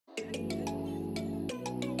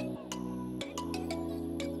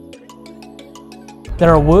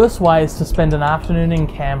There are worse ways to spend an afternoon in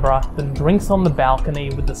Canberra than drinks on the balcony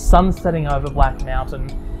with the sun setting over Black Mountain,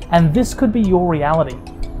 and this could be your reality.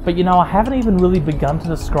 But you know, I haven't even really begun to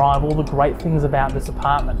describe all the great things about this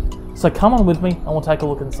apartment. So come on with me and we'll take a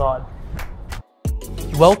look inside.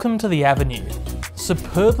 Welcome to the Avenue,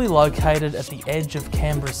 superbly located at the edge of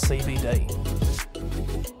Canberra's CBD.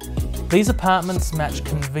 These apartments match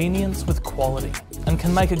convenience with quality and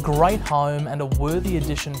can make a great home and a worthy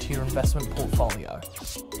addition to your investment portfolio.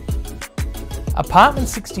 Apartment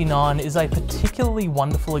 69 is a particularly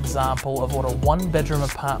wonderful example of what a one-bedroom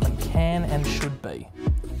apartment can and should be.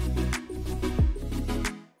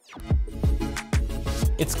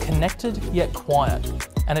 It's connected yet quiet,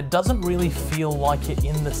 and it doesn't really feel like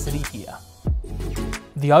you're in the city here.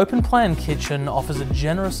 The open plan kitchen offers a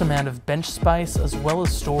generous amount of bench space as well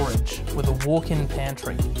as storage with a walk-in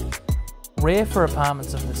pantry, rare for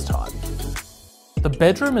apartments of this type. The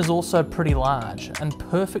bedroom is also pretty large and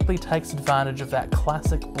perfectly takes advantage of that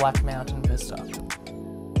classic Black Mountain vista.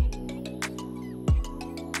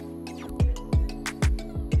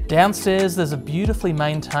 Downstairs there's a beautifully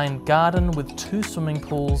maintained garden with 2 swimming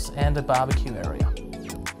pools and a barbecue area.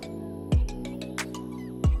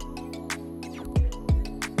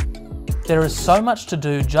 There is so much to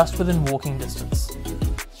do just within walking distance.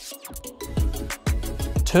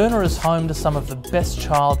 Turner is home to some of the best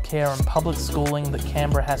childcare and public schooling that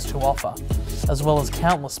Canberra has to offer, as well as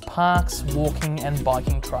countless parks, walking and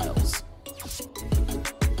biking trails.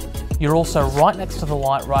 You're also right next to the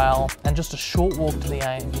light rail and just a short walk to the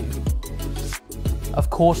AMU. Of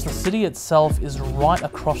course, the city itself is right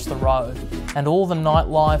across the road, and all the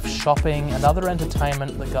nightlife, shopping and other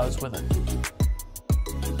entertainment that goes with it.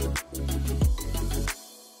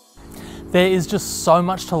 There is just so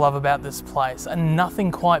much to love about this place, and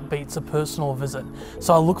nothing quite beats a personal visit.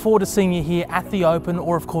 So I look forward to seeing you here at the open,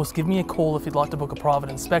 or of course give me a call if you'd like to book a private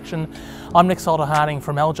inspection. I'm Nick Salter-Harding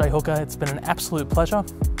from LJ Hooker. It's been an absolute pleasure.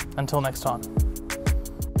 Until next time.